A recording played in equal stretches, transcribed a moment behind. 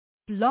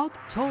Blog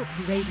Talk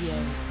Radio.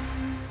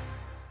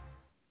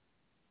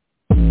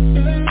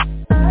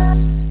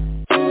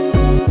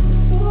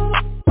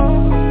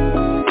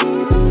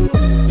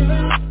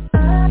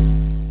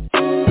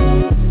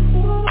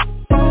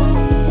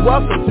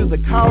 Welcome to the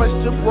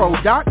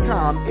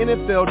CollegeToPro.com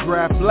NFL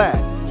Draft Blast,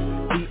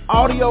 the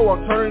audio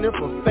alternative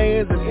for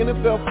fans and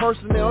NFL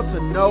personnel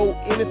to know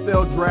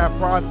NFL draft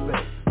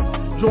prospects.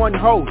 Join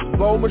host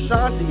Bo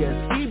Mashanti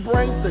as he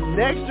brings the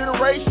next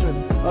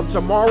generation of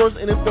tomorrow's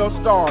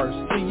NFL stars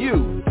to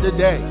you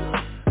today.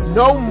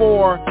 No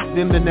more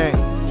than the name.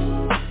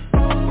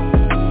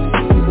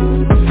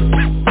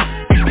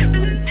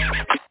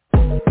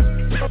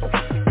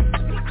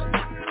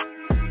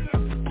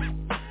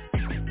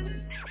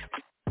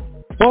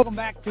 Welcome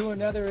back to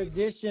another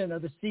edition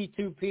of the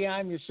C2P.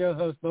 I'm your show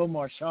host, Bo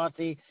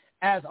Marchionte.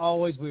 As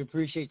always, we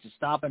appreciate you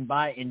stopping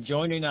by and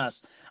joining us.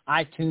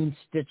 iTunes,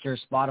 Stitcher,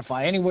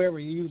 Spotify, anywhere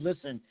where you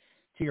listen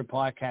to your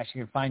podcast,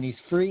 you can find these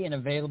free and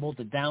available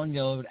to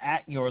download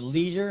at your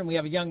leisure. And we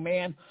have a young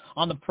man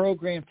on the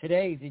program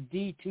today. He's a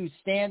D2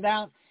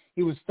 standout.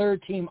 He was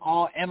third-team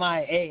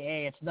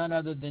All-MIAA. It's none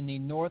other than the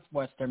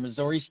Northwestern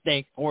Missouri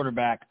State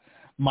quarterback,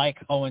 Mike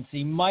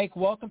HOHENSEE. Mike,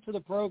 welcome to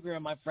the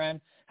program, my friend.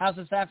 How's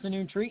this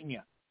afternoon treating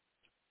you?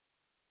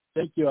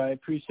 Thank you. I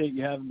appreciate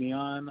you having me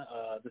on.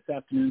 This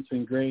afternoon's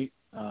been great.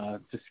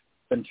 Just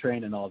been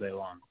training all day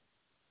long.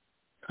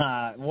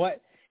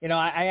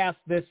 I asked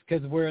this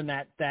because we're in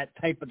that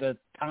type of the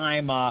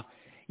time.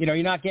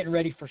 You're not getting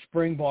ready for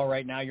spring ball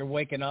right now. You're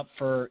waking up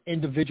for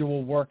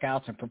individual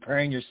workouts and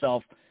preparing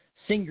yourself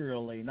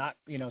singularly, not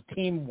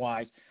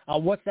team-wise.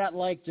 What's that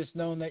like? Just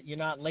knowing that you're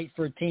not late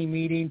for a team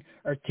meeting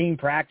or team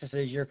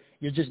practices. You're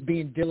just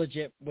being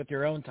diligent with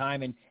your own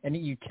time and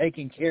you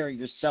taking care of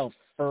yourself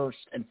first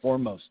and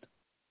foremost.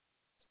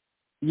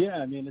 Yeah,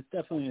 I mean, it's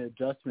definitely an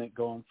adjustment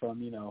going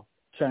from,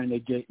 trying to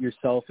get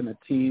yourself and a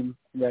team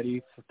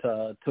ready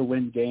to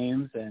win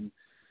games and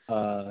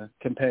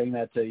comparing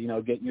that to,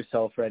 getting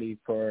yourself ready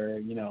for,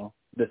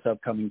 this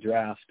upcoming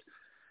draft.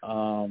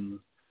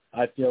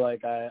 I feel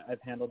like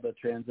I've handled the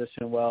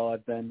transition well.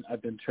 I've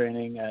been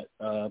training at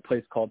a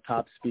place called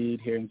Top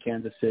Speed here in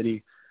Kansas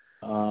City.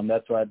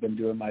 That's where I've been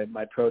doing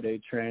my pro day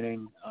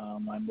training.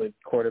 I'm with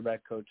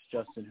quarterback coach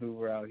Justin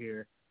Hoover out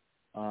here.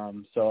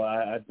 So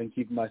I've been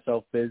keeping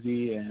myself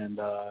busy and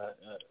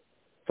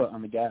foot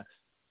on the gas.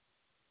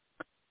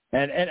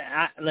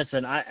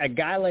 Listen, a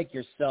guy like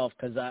yourself,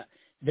 because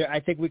I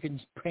think we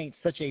can paint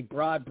such a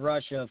broad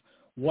brush of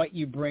what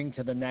you bring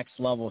to the next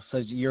level. So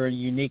you're a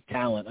unique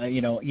talent.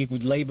 You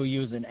could label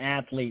you as an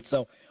athlete.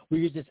 So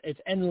it's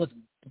endless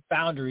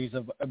boundaries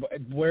of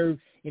where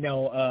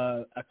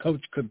a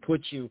coach could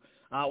put you.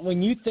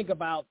 When you think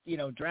about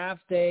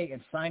draft day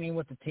and signing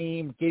with the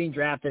team, getting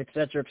drafted,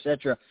 et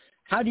cetera,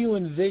 how do you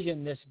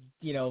envision this?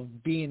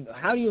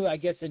 How do you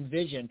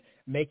envision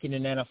making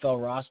an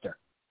NFL roster?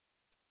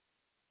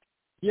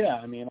 Yeah,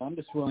 I mean, I'm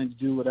just willing to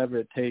do whatever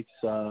it takes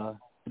to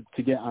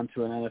get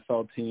onto an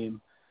NFL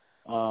team.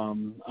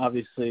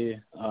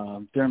 Obviously,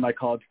 during my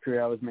college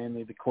career, I was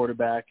mainly the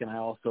quarterback, and I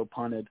also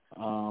punted.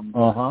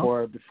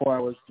 Before I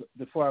was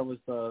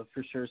the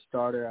for sure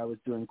starter, I was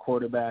doing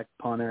quarterback,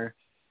 punter,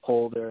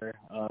 holder,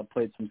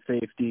 played some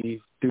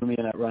safety, threw me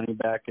in at running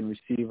back and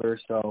receiver.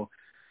 So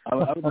I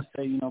would just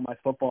say, my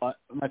football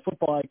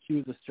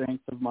IQ is a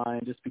strength of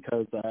mine, just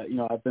because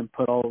I've been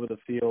put all over the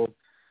field,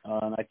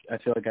 and I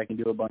feel like I can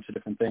do a bunch of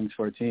different things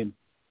for a team.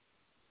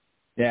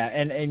 Yeah,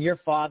 and your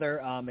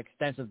father,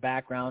 extensive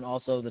background,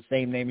 also the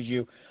same name as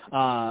you.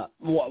 How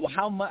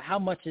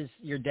much has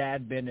your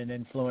dad been an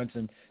influence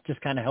in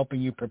just kind of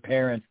helping you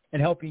prepare and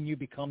helping you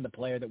become the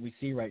player that we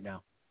see right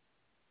now?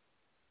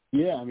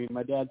 Yeah, I mean,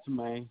 my dad's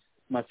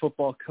my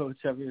football coach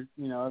ever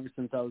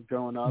since I was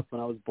growing up. When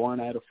I was born,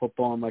 I had a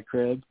football in my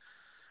crib.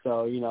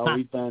 So,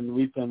 we've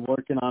been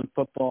working on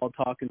football,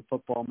 talking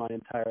football my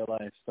entire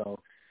life. So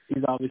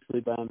he's obviously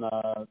been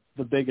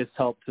the biggest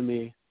help to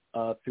me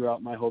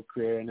throughout my whole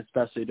career, and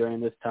especially during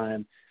this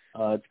time.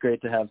 It's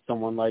great to have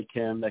someone like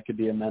him that could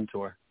be a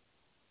mentor.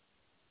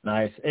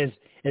 Nice. Is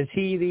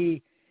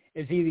he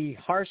the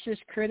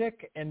harshest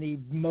critic and the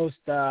most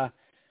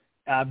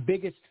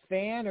biggest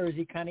fan, or is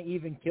he kind of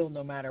even killed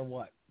no matter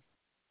what?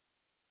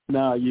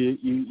 No,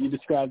 you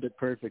described it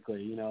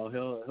perfectly.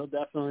 He'll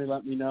definitely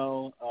let me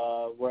know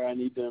where I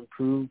need to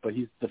improve, but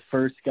he's the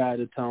first guy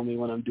to tell me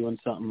when I'm doing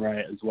something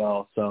right as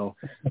well. So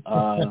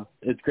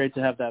it's great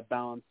to have that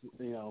balance,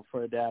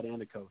 for a dad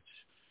and a coach.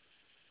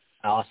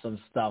 Awesome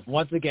stuff.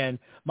 Once again,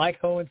 Mike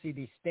HOHENSEE,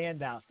 the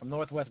standout from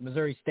Northwest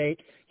Missouri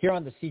State, here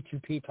on the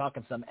C2P,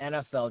 talking some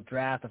NFL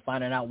draft and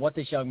finding out what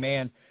this young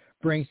man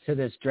brings to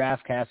this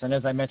draft cast. And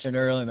as I mentioned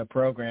earlier in the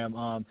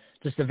program,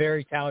 just a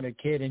very talented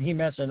kid. And he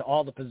mentioned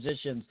all the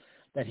positions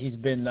that he's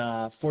been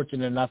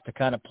fortunate enough to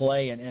kind of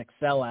play and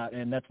excel at.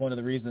 And that's one of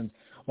the reasons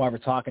why we're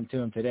talking to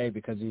him today,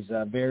 because he's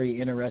a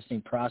very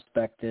interesting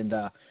prospect. And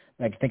I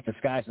think the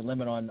sky's the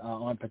limit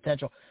on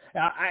potential.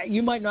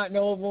 You might not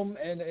know of him,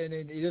 and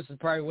this is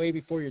probably way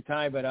before your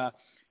time, but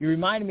You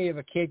reminded me of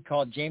a kid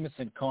called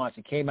Jamison Caunce.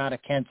 He came out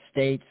of Kent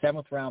State,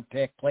 7th-round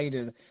pick, played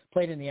in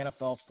the NFL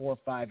 4 or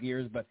 5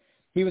 years, but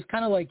he was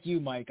kind of like you,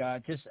 Mike,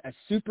 just a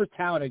super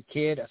talented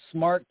kid, a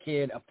smart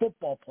kid, a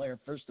football player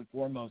first and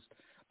foremost.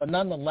 But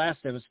nonetheless,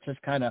 it was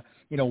just kind of,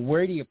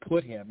 where do you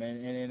put him?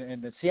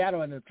 And the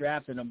Seattle ended up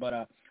drafting him, but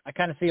I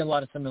kind of see a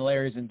lot of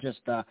similarities in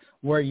just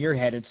where you're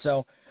headed.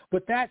 So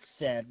with that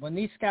said, when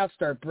these scouts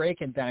start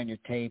breaking down your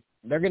tape,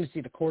 they're going to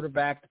see the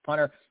quarterback, the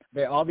punter,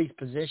 all these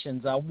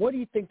positions. What do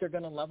you think they're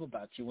going to love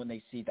about you when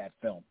they see that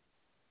film?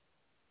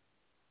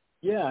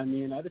 Yeah, I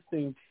mean, I just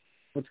think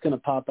what's going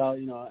to pop out,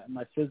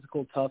 my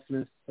physical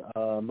toughness,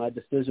 my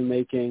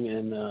decision-making,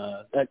 and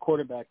that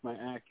quarterback, my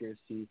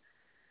accuracy.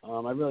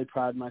 I really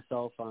pride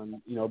myself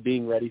on,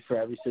 being ready for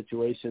every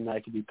situation that I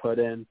could be put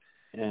in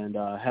and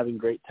having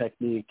great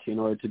technique in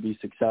order to be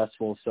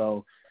successful.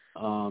 So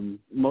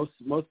most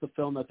of the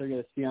film that they're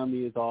going to see on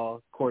me is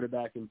all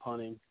quarterback and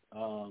punting.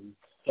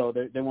 So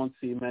they won't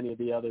see many of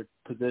the other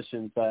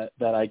positions that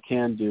I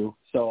can do.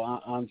 So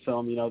on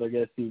film, they're going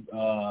to see,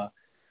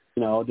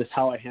 just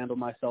how I handle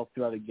myself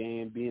throughout a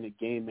game, being a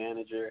game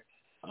manager.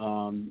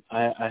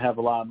 I have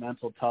a lot of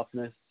mental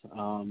toughness,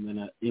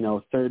 and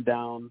third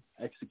down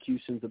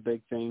execution's a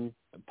big thing,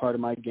 part of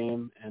my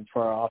game, and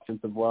for our offense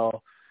as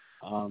well.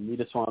 We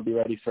just want to be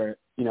ready for,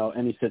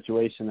 any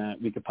situation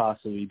that we could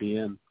possibly be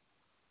in.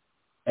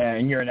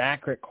 And you're an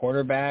accurate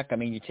quarterback. I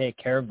mean, you take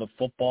care of the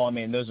football. I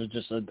mean, those are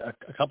just a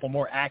couple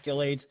more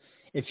accolades,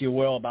 if you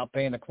will, about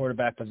playing the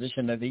quarterback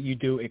position that you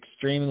do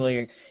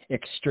extremely,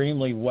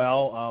 extremely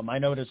well. I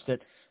noticed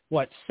that,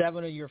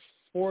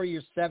 4 of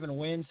your 7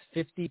 wins,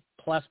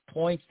 50-plus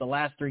points. The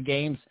last 3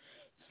 games,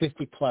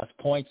 50-plus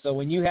points. So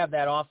when you have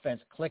that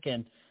offense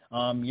clicking,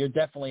 you're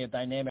definitely a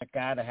dynamic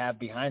guy to have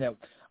behind it.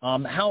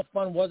 How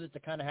fun was it to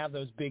kind of have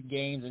those big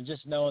games and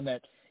just knowing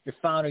that your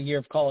final year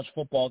of college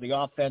football, the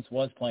offense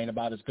was playing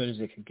about as good as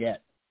it could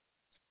get?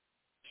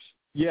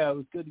 Yeah, it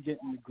was good to get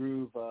in the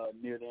groove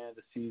near the end of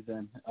the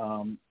season.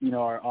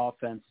 Our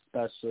offense,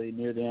 especially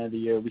near the end of the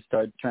year, we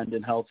started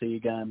trending healthy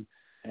again.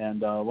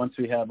 And once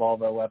we have all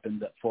of our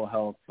weapons at full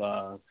health,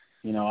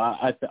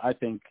 I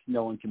think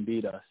no one can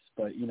beat us.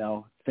 But,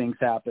 things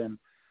happen,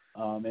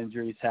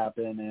 injuries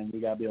happen, and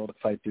we got to be able to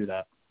fight through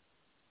that.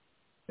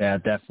 Yeah,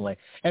 definitely.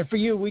 And for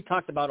you, we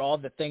talked about all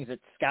the things that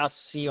scouts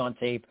see on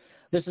tape.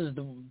 This is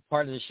the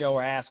part of the show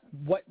where I ask,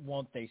 what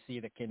won't they see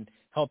that can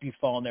help you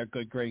fall in their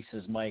good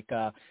graces, Mike?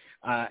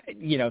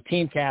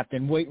 Team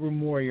captain, weight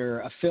room warrior,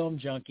 a film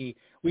junkie.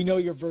 We know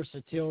your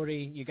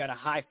versatility. You got a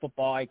high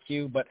football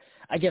IQ, but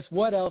I guess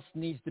what else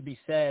needs to be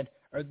said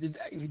or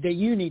that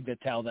you need to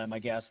tell them, I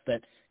guess,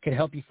 that could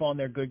help you fall in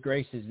their good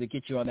graces to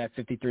get you on that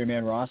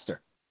 53-man roster?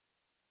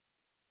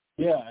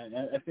 Yeah,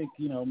 I think,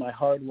 my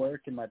hard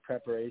work and my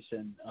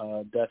preparation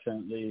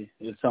definitely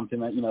is something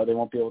that, they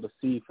won't be able to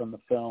see from the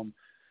film.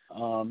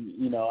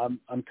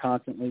 I'm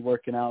constantly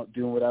working out,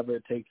 doing whatever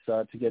it takes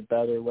to get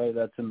better, whether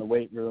that's in the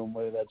weight room,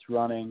 whether that's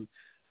running,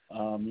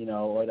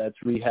 or that's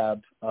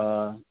rehab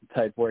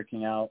type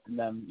working out. And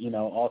then,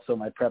 also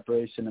my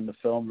preparation in the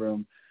film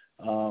room.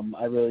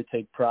 I really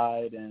take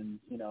pride in,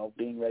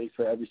 being ready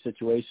for every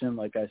situation.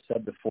 Like I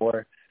said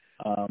before,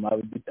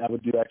 I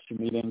would do extra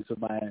meetings with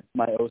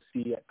my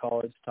OC at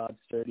college, Todd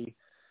Sturdy,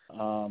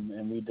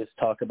 and we just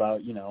talk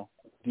about,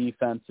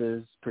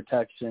 defenses,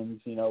 protections,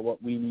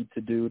 what we need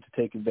to do to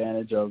take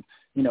advantage of,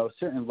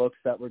 certain looks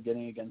that we're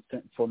getting against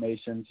certain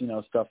formations,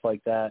 stuff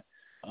like that.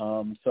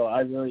 So I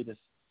really just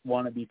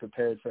want to be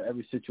prepared for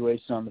every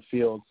situation on the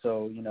field.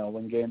 So,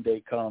 when game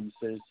day comes,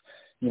 there's,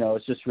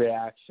 it's just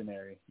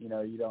reactionary.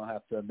 You don't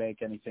have to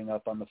make anything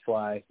up on the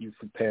fly. You're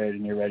prepared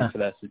and you're ready for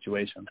that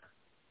situation.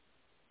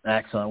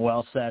 Excellent.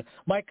 Well said.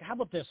 Mike, how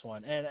about this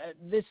one? And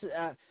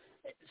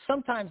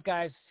sometimes,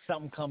 guys,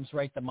 something comes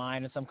right to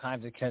mind, and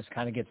sometimes it just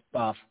kind of gets,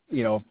 a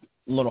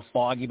little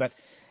foggy. But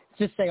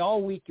just say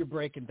all week you're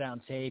breaking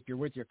down tape, you're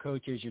with your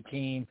coaches, your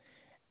team,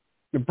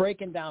 you're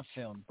breaking down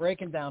film,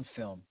 breaking down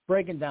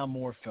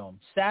more film.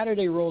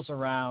 Saturday rolls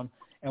around,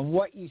 and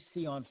what you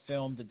see on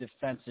film, the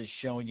defense is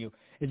showing you.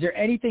 Is there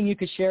anything you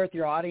could share with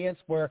your audience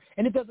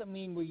and it doesn't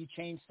mean where you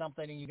changed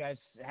something and you guys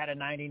had a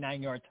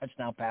 99-yard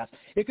touchdown pass.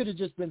 It could have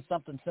just been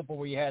something simple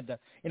where you had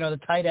the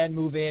tight end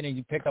move in and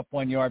you pick up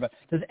 1 yard. But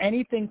does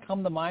anything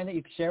come to mind that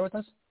you could share with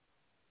us?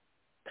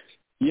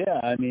 Yeah,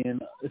 I mean,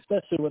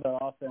 especially with our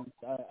offense,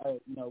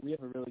 we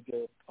have a really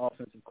good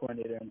offensive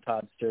coordinator in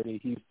Todd Sturdy.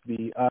 He used to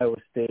be Iowa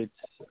State's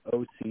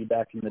OC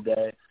back in the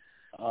day.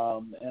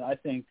 And I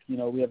think,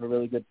 we have a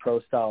really good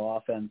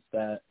pro-style offense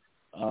that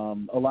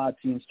a lot of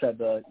teams tried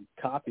to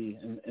copy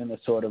in a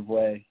sort of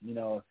way,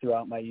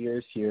 throughout my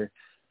years here.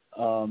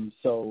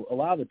 So a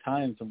lot of the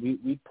times when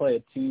we play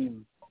a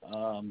team,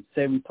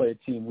 say we play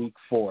a team week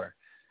 4,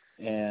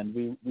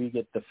 and we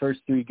get the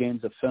first 3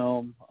 games of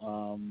film.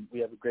 We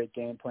have a great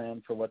game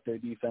plan for what their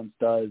defense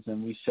does,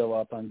 and we show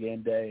up on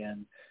game day,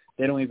 and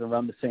they don't even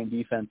run the same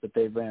defense that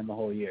they've ran the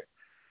whole year.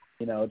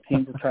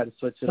 Teams will try to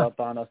switch it up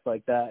on us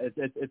like that.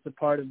 It's a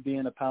part of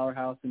being a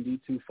powerhouse in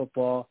D2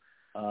 football.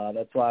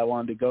 That's why I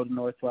wanted to go to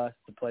Northwest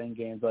to play in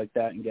games like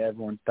that and get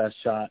everyone's best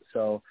shot.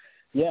 So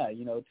yeah,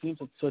 teams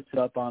will switch it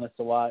up on us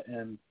a lot,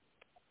 and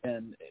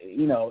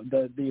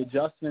the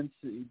adjustments,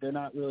 they're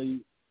not really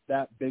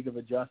that big of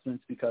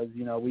adjustments because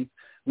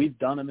we've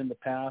done them in the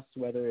past,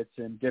 whether it's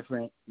in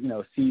different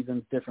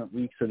seasons, different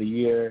weeks of the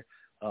year,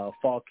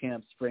 fall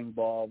camp, spring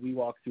ball. We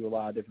walk through a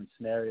lot of different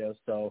scenarios,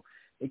 so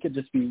it could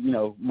just be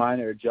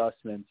minor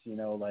adjustments.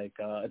 Like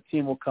a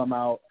team will come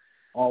out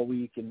all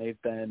week and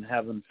they've been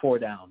having 4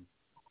 down,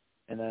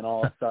 and then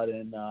all of a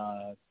sudden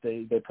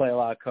they play a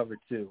lot of cover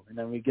 2, and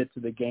then we get to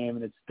the game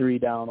and it's 3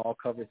 down, all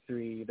cover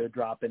 3. They're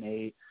dropping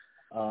 8.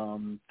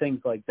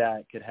 Things like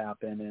that could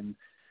happen, and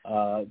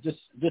just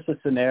a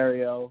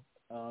scenario,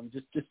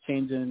 just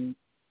changing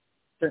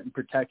certain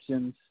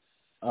protections,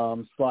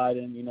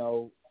 sliding.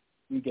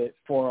 We get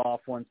 4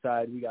 off one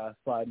side, we gotta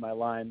slide my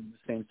line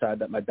the same side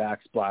that my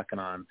back's blocking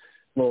on.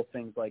 Little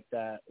things like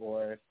that,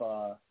 or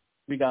if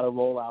we got a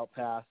rollout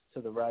pass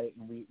to the right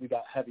and we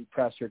got heavy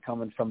pressure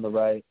coming from the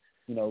right,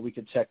 we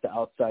could check the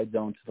outside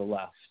zone to the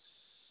left.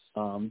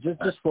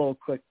 Just little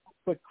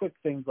quick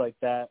things like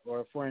that.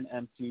 Or if we're in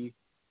empty,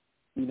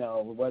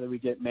 whether we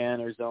get man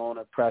or zone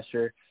or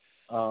pressure,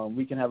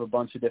 we can have a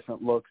bunch of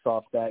different looks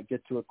off that,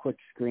 get to a quick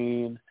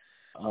screen,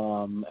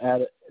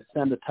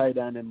 send a tight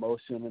end in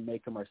motion and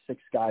make them our 6th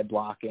guy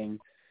blocking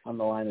on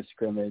the line of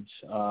scrimmage,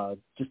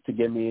 just to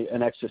give me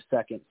an extra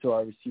second so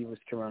our receivers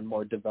can run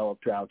more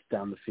developed routes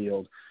down the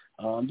field.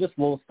 Just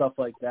little stuff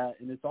like that.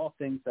 And it's all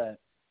things that,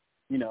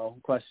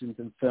 questions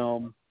in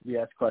film, we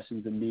ask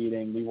questions in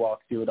meeting, we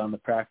walk through it on the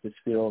practice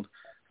field,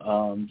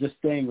 just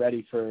staying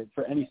ready for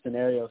any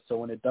scenario. So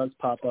when it does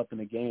pop up in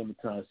a game,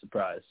 it's not a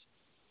surprise.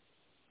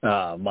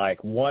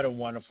 Mike, what a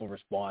wonderful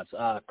response.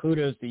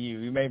 Kudos to you.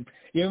 You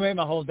made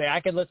my whole day. I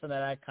could listen to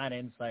that kind of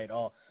insight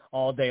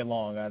all day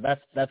long.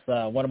 That's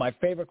one of my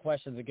favorite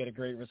questions to get a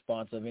great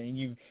response of, and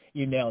you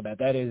nailed that.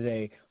 That is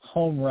a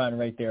home run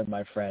right there,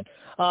 my friend.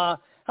 How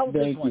about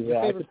this one?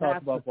 Yeah, I could talk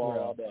about ball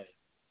all day.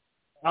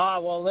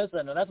 Well,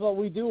 listen, that's what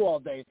we do all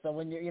day. So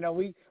when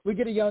we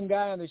get a young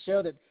guy on the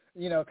show that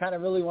kind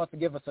of really wants to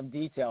give us some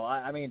detail.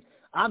 I mean,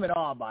 I'm in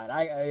awe by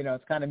it.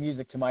 It's kind of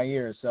music to my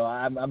ears. So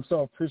I'm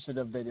so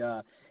appreciative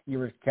that you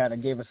were kind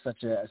of gave us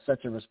such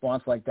a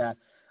response like that.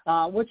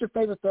 What's your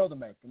favorite throw to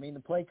make? I mean, the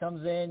play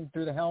comes in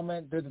through the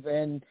helmet,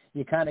 and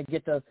you kind of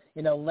get to,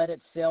 let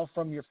it sail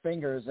from your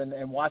fingers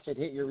and watch it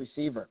hit your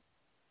receiver.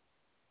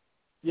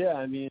 Yeah,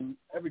 I mean,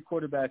 every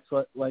quarterback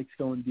likes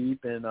going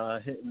deep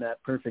and hitting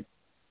that perfect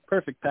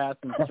pass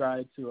and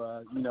stride to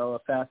a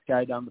fast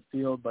guy down the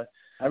field. But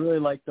I really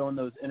like throwing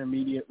those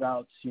intermediate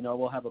routes.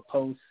 We'll have a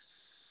post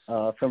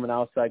from an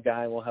outside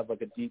guy, and we'll have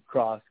like a deep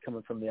cross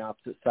coming from the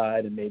opposite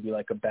side, and maybe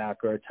like a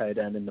back or a tight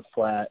end in the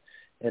flat.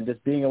 And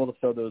just being able to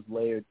throw those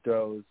layered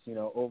throws,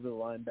 over the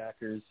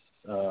linebackers,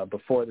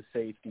 before the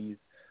safeties.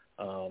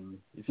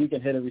 If you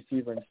can hit a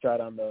receiver and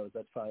stride on those,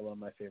 that's probably one of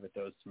my favorite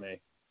throws to me.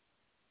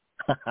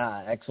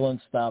 Excellent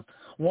stuff.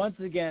 Once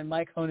again,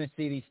 Mike HOHENSEE,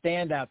 the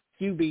standout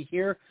QB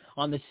here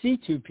on the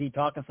C2P,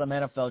 talking some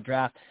NFL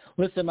draft.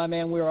 Listen, my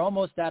man, we're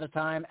almost out of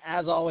time.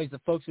 As always, the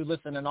folks who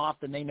listen in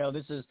often, they know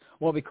this is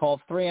what we call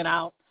 3 and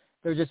out.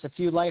 There's just a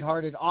few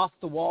lighthearted,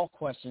 off-the-wall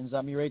questions.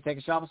 You ready to take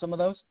a shot with some of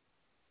those?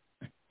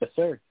 Yes,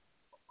 sir.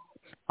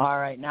 All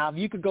right. Now, if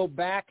you could go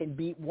back and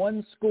beat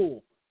one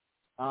school,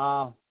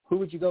 who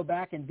would you go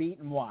back and beat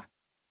and why?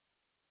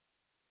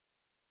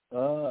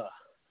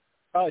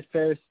 Probably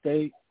Ferris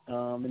State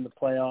in the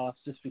playoffs,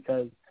 just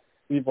because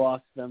we've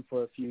lost them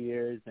for a few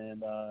years,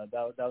 and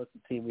that was the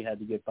team we had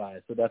to get by.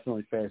 So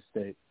definitely Ferris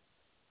State.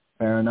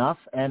 Fair enough.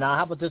 And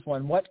how about this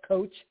one? What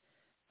coach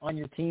on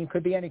your team,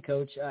 could be any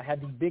coach,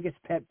 had the biggest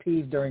pet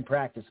peeve during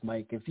practice,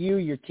 Mike? If you,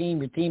 your team,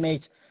 your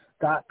teammates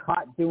got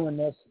caught doing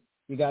this,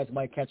 you guys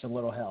might catch a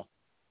little hell.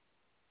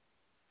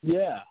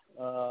 Yeah.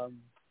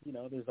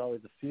 There's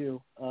always a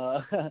few.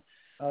 Our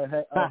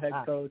head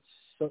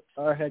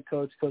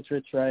coach, Coach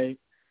Rich Wright,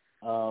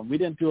 we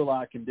didn't do a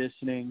lot of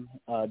conditioning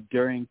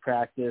during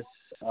practice.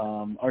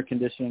 Our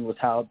conditioning was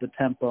how the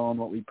tempo and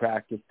what we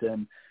practiced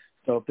in.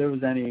 So if there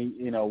was any,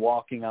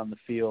 walking on the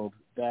field,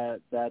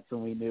 that's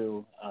when we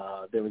knew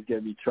there was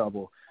going to be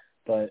trouble.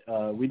 But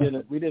we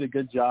did a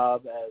good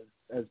job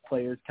as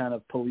players, kind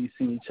of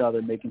policing each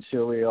other, making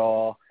sure we were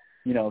all,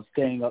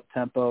 staying up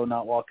tempo,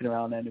 not walking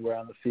around anywhere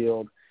on the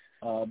field,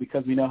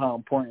 because we know how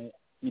important,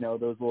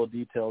 those little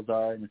details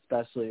are, and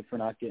especially if we're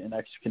not getting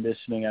extra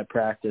conditioning at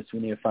practice, we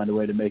need to find a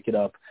way to make it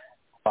up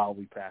while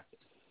we practice.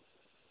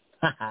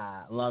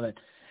 Love it.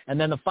 And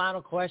then the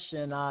final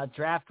question,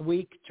 draft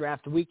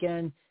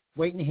weekend,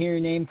 waiting to hear your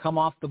name come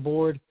off the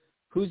board.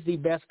 Who's the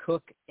best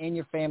cook in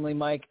your family,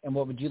 Mike, and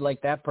what would you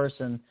like that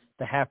person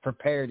to have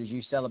prepared as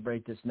you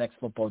celebrate this next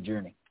football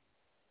journey?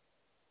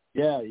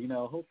 Yeah,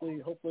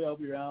 hopefully I'll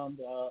be around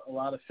a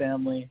lot of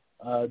family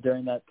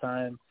during that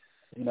time.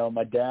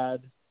 My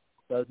dad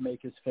does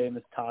make his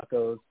famous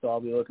tacos, so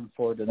I'll be looking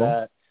forward to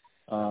that.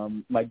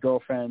 My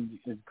girlfriend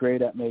is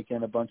great at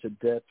making a bunch of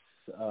dips,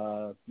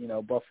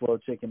 buffalo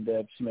chicken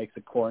dip. She makes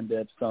a corn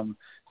dip, some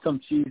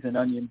cheese and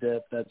onion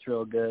dip. That's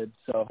real good.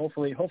 So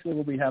hopefully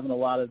we'll be having a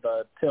lot of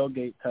the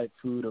tailgate type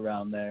food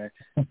around there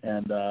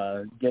and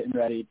getting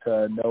ready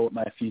to know what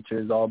my future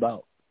is all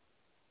about.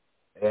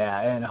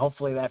 Yeah, and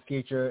hopefully that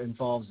future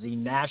involves the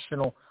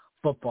National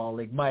Football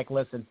League. Mike,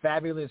 listen,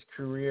 fabulous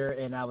career,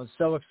 and I was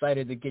so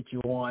excited to get you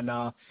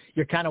on.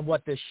 You're kind of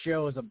what this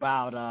show is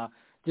about,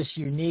 just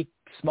unique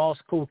small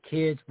school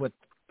kids with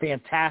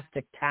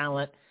fantastic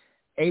talent,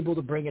 able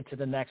to bring it to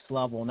the next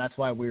level, and that's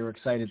why we were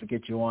excited to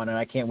get you on, and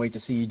I can't wait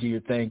to see you do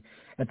your thing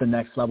at the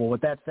next level.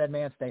 With that said,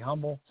 man, stay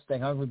humble, stay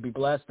hungry, be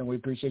blessed, and we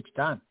appreciate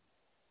your time.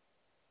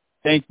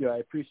 Thank you. I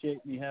appreciate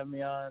you having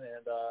me on,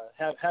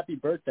 and happy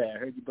birthday. I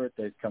heard your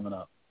birthday's coming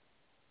up.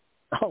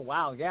 Oh,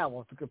 wow, yeah.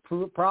 Well,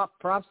 props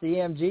to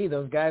EMG.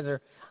 Those guys are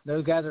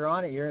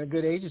on it. You're in a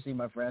good agency,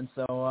 my friend.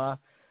 So,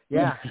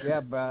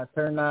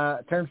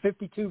 turn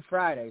 52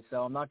 Friday,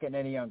 so I'm not getting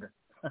any younger.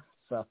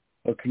 So,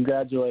 well,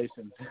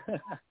 congratulations.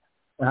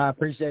 I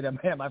appreciate it,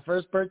 man. My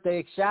first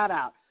birthday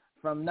shout-out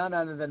from none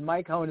other than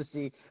Mike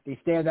HOHENSEE, the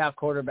standout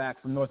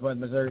quarterback from Northwest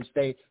Missouri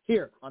State,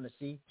 here on the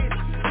C.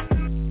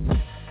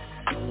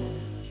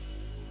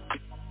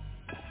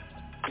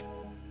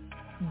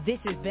 This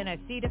has been a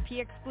C2P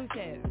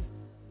exclusive.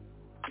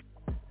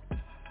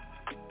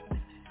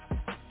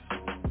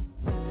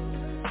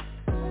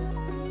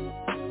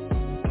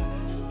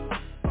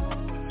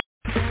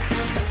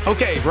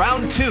 Okay,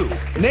 round two.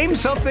 Name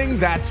something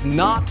that's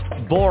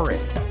not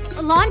boring.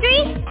 A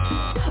laundry?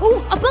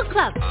 Ooh, a book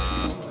club.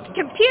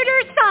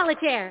 Computer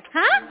solitaire,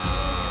 huh?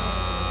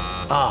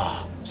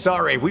 Ah,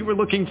 sorry, we were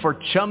looking for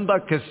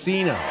Chumba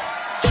Casino.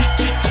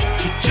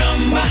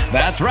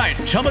 That's right,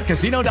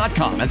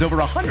 ChumbaCasino.com has over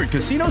 100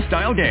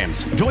 casino-style games.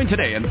 Join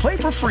today and play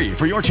for free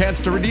for your chance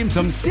to redeem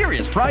some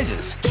serious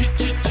prizes.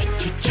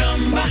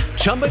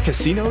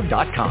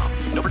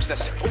 ChumbaCasino.com. No purchase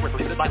necessary. Void where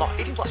prohibited by law.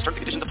 18+ terms and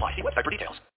conditions apply. See website for details.